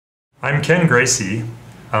I'm Ken Gracey.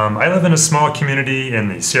 I live in a small community in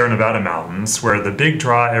the Sierra Nevada mountains where the big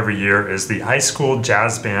draw every year is the high school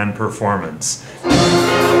jazz band performance.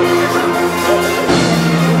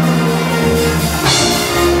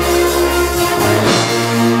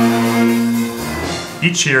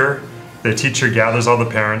 Each year, the teacher gathers all the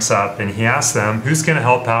parents up and he asks them who's going to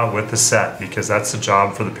help out with the set, because that's the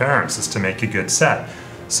job for the parents, is to make a good set.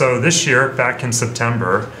 So this year, back in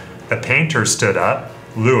September, a painter stood up,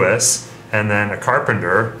 Lewis, and then a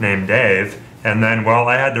carpenter named Dave, and then, well,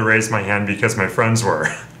 I had to raise my hand because my friends were,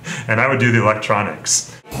 and I would do the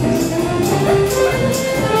electronics.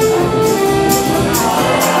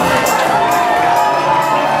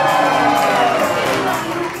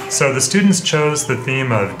 So the students chose the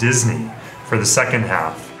theme of Disney for the second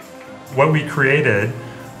half. What we created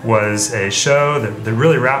was a show that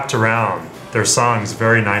really wrapped around their songs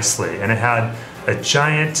very nicely, and it had a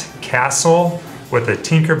giant castle with a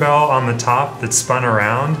Tinkerbell on the top that spun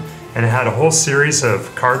around, and it had a whole series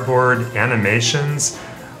of cardboard animations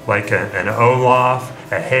like an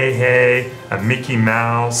Olaf, a Hey Hey, a Mickey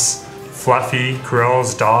Mouse, Fluffy,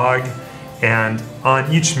 Cruella's dog, and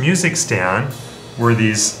on each music stand were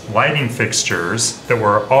these lighting fixtures that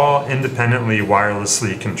were all independently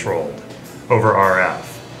wirelessly controlled over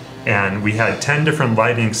RF. And we had 10 different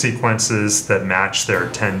lighting sequences that matched their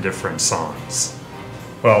 10 different songs.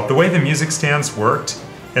 Well, the way the music stands worked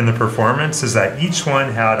in the performance is that each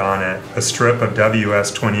one had on it a strip of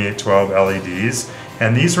WS2812 LEDs,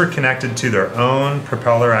 and these were connected to their own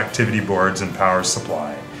Propeller activity boards and power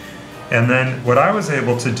supply. And then what I was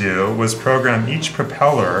able to do was program each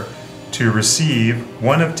Propeller to receive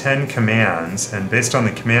one of 10 commands, and based on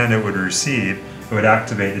the command it would receive, it would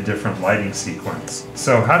activate a different lighting sequence.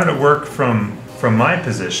 So how did it work from my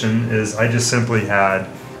position is I just simply had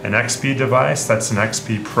an XP device, that's an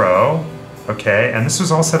XP Pro, okay, and this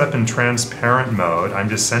was all set up in transparent mode. I'm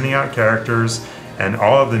just sending out characters, and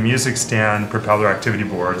all of the music stand Propeller activity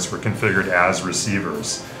boards were configured as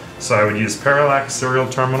receivers. So I would use Parallax serial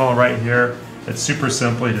terminal right here. It's super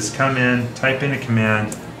simple. You just come in, type in a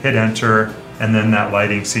command, hit enter, and then that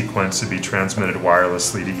lighting sequence would be transmitted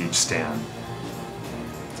wirelessly to each stand.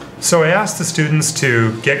 So I asked the students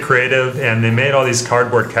to get creative, and they made all these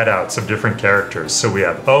cardboard cutouts of different characters. So we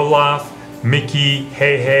have Olaf, Mickey,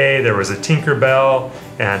 Hey Hey, there was a Tinkerbell,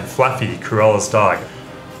 and Fluffy, Cruella's dog.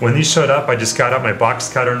 When these showed up, I just got out my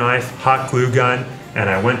box cutter knife, hot glue gun, and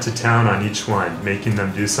I went to town on each one, making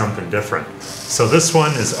them do something different. So this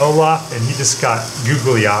one is Olaf, and he just got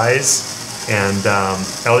googly eyes and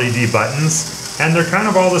LED buttons, and they're kind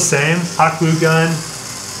of all the same. Hot glue gun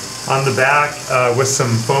on the back with some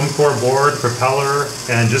foam core board, Propeller,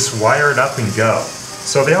 and just wire it up and go.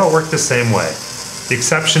 So they all work the same way. The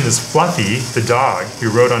exception is Fluffy, the dog,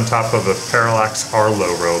 who rode on top of a Parallax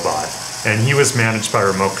Arlo robot, and he was managed by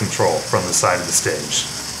remote control from the side of the stage.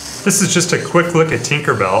 This is just a quick look at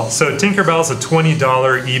Tinkerbell. So Tinkerbell's a $20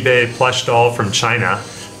 eBay plush doll from China,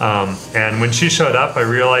 and when she showed up, I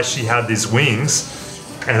realized she had these wings,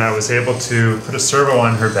 and I was able to put a servo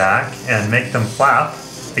on her back and make them flap.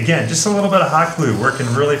 Again, just a little bit of hot glue, working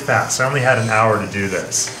really fast. I only had an hour to do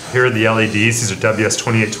this. Here are the LEDs, these are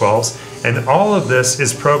WS2812s, and all of this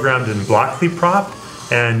is programmed in BlocklyProp,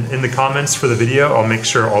 and in the comments for the video, I'll make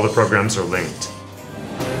sure all the programs are linked.